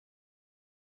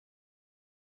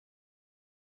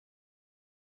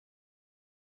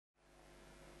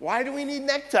Why do we need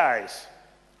neckties?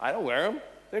 I don't wear them.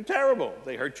 They're terrible.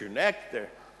 They hurt your neck.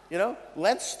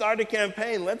 Let's start a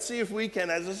campaign. Let's see if we can,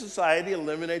 as a society,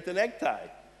 eliminate the necktie.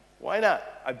 Why not?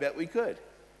 I bet we could.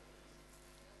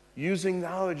 Using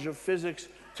knowledge of physics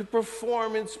to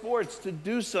perform in sports, to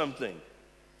do something.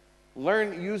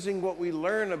 Using what we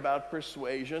learn about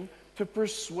persuasion to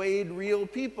persuade real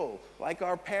people, like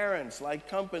our parents, like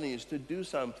companies, to do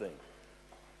something.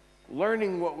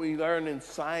 Learning what we learn in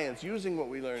science, using what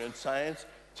we learn in science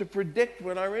to predict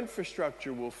when our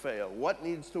infrastructure will fail, what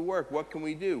needs to work, what can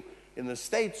we do. In the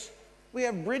States, we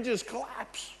have bridges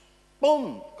collapse.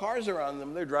 Boom, cars are on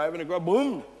them, they're driving across,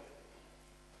 boom.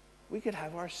 We could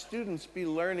have our students be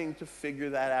learning to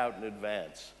figure that out in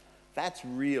advance. That's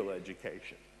real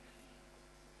education.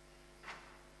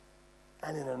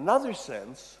 And in another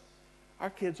sense, our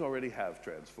kids already have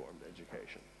transformed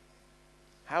education.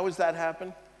 How has that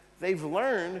happened? They've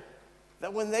learned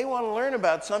that when they want to learn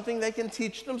about something, they can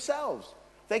teach themselves.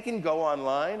 They can go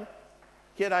online.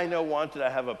 Kid I know wanted to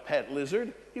have a pet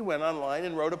lizard. He went online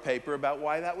and wrote a paper about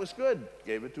why that was good,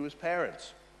 gave it to his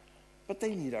parents. But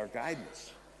they need our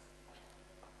guidance.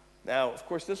 Now, of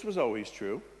course, this was always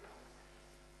true.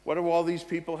 What do all these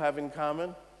people have in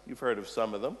common? You've heard of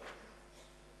some of them.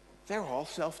 They're all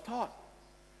self-taught.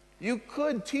 You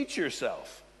could teach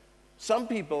yourself. Some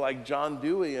people like John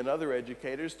Dewey and other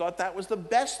educators thought that was the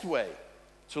best way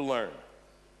to learn.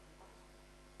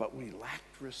 But we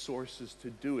lacked resources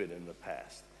to do it in the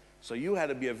past. So you had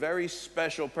to be a very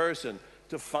special person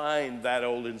to find that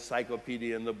old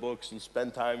encyclopedia in the books and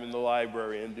spend time in the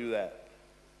library and do that.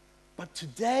 But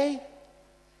today,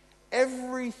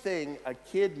 everything a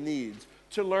kid needs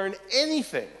to learn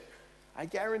anything, I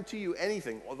guarantee you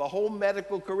anything, the whole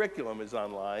medical curriculum is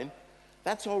online,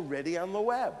 that's already on the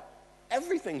web.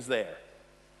 Everything's there.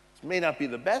 It may not be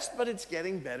the best, but it's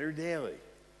getting better daily.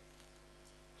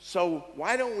 So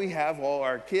why don't we have all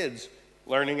our kids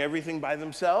learning everything by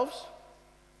themselves?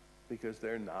 Because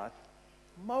they're not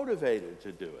motivated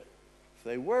to do it. If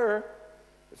they were,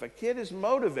 if a kid is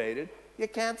motivated, you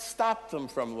can't stop them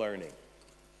from learning.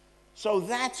 So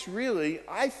that's really,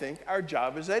 I think, our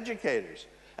job as educators.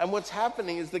 And what's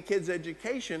happening is the kids'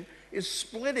 education is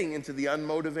splitting into the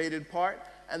unmotivated part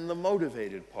and the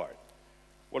motivated part.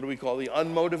 What do we call the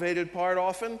unmotivated part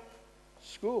often?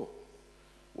 School.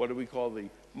 What do we call the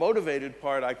motivated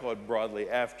part? I call it broadly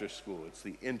after school. It's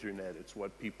the internet. It's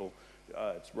what people,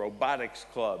 it's robotics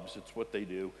clubs. It's what they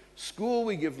do. School,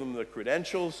 we give them the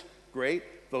credentials. Great.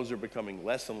 Those are becoming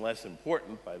less and less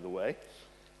important, by the way.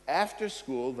 After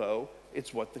school, though,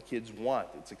 it's what the kids want.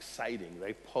 It's exciting.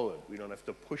 They pull it. We don't have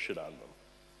to push it on them.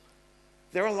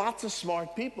 There are lots of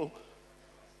smart people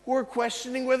who are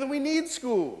questioning whether we need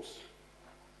schools.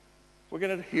 We're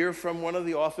going to hear from one of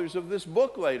the authors of this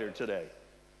book later today,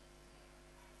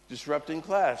 Disrupting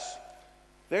Class.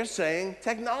 They're saying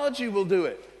technology will do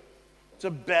it. It's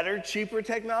a better, cheaper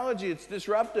technology. It's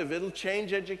disruptive. It'll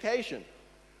change education.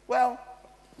 Well,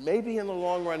 maybe in the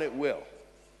long run it will.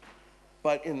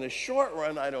 But in the short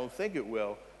run, I don't think it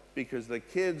will, because the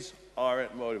kids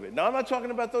aren't motivated. Now, I'm not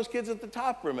talking about those kids at the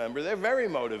top, remember. They're very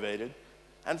motivated.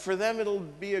 And for them, it'll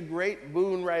be a great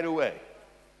boon right away.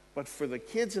 But for the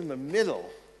kids in the middle,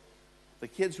 the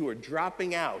kids who are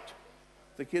dropping out,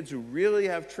 the kids who really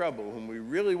have trouble, whom we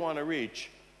really want to reach,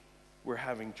 we're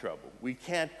having trouble. We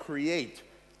can't create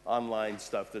online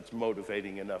stuff that's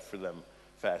motivating enough for them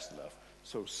fast enough.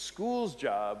 So school's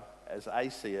job, as I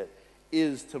see it,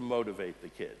 is to motivate the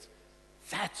kids.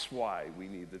 That's why we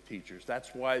need the teachers.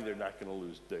 That's why they're not going to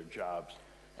lose their jobs,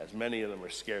 as many of them are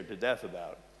scared to death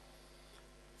about.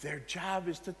 Their job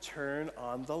is to turn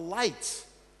on the lights.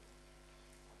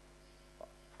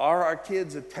 Are our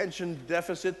kids attention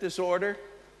deficit disorder?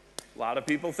 A lot of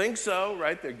people think so,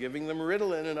 right? They're giving them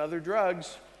Ritalin and other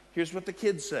drugs. Here's what the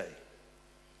kids say.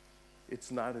 It's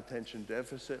not attention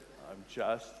deficit. I'm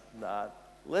just not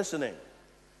listening.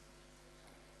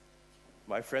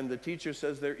 My friend the teacher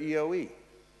says they're EOE.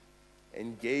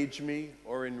 Engage me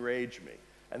or enrage me.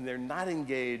 And they're not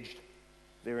engaged.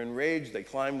 They're enraged. They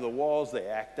climb the walls. They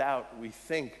act out. We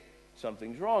think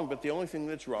something's wrong, but the only thing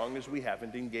that's wrong is we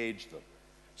haven't engaged them.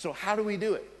 So how do we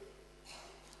do it?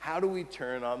 How do we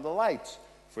turn on the lights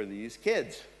for these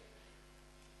kids?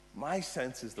 My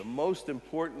sense is the most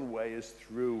important way is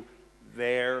through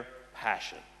their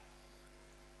passion.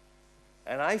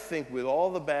 And I think with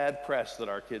all the bad press that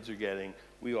our kids are getting,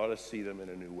 we ought to see them in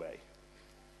a new way.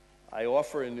 I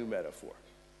offer a new metaphor.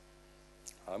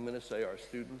 I'm going to say our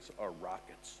students are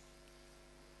rockets.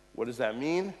 What does that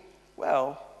mean?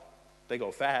 Well, they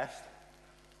go fast.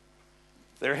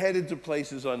 They're headed to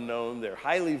places unknown. They're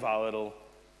highly volatile.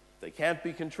 They can't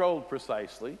be controlled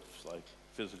precisely, just like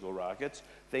physical rockets.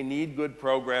 They need good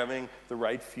programming, the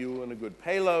right fuel and a good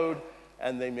payload,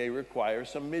 and they may require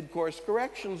some mid-course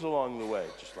corrections along the way,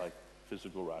 just like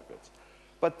physical rockets.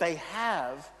 But they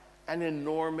have an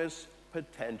enormous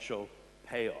potential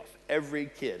payoff. Every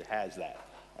kid has that,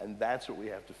 and that's what we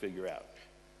have to figure out.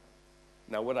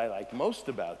 Now, what I like most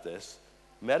about this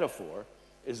metaphor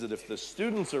is that if the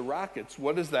students are rockets,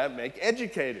 what does that make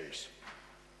educators?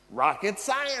 Rocket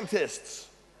scientists.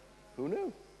 Who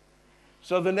knew?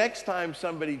 So the next time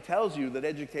somebody tells you that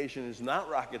education is not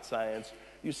rocket science,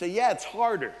 you say, yeah, it's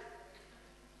harder,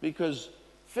 because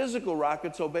physical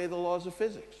rockets obey the laws of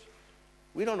physics.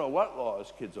 We don't know what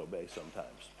laws kids obey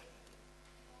sometimes.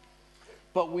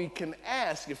 But we can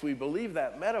ask, if we believe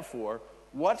that metaphor,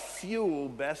 what fuel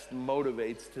best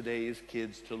motivates today's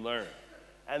kids to learn?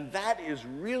 And that is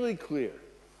really clear.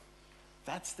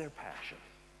 That's their passion.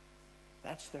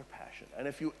 That's their passion. And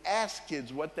if you ask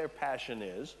kids what their passion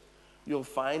is, you'll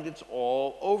find it's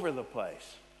all over the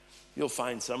place. You'll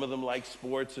find some of them like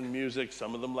sports and music,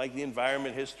 some of them like the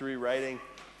environment, history, writing.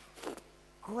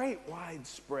 Great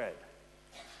widespread.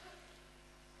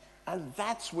 And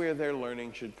that's where their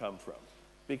learning should come from,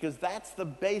 because that's the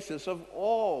basis of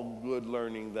all good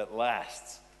learning that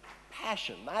lasts.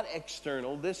 Passion, not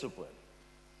external discipline.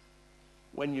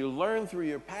 When you learn through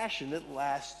your passion, it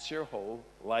lasts your whole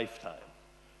lifetime.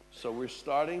 So we're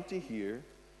starting to hear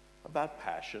about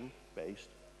passion-based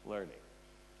learning.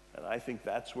 And I think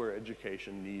that's where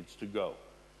education needs to go.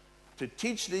 To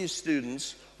teach these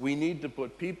students, we need to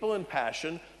put people and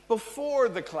passion before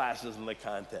the classes and the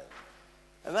content.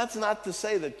 And that's not to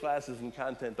say that classes and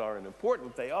content aren't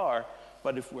important, they are,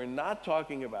 but if we're not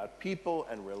talking about people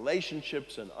and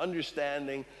relationships and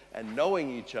understanding and knowing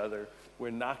each other,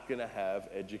 we're not going to have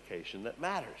education that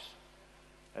matters.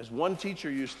 As one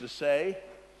teacher used to say,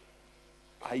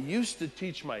 I used to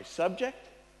teach my subject,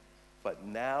 but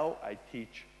now I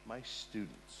teach my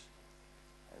students.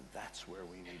 And that's where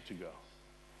we need to go.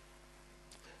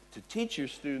 To teach your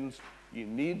students, you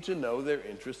need to know their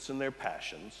interests and their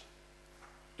passions.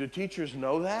 Do teachers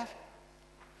know that?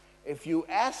 If you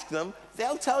ask them,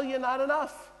 they'll tell you not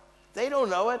enough. They don't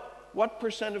know it. What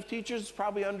percent of teachers? It's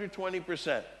probably under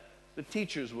 20%. The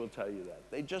teachers will tell you that.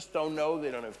 They just don't know,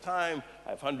 they don't have time,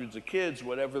 have hundreds of kids,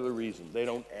 whatever the reason. They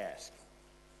don't ask.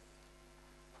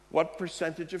 What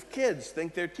percentage of kids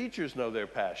think their teachers know their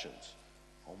passions?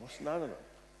 Almost none of them.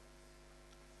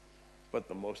 But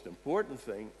the most important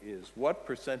thing is, what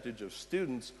percentage of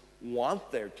students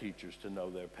want their teachers to know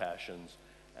their passions?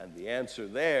 And the answer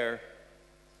there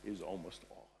is almost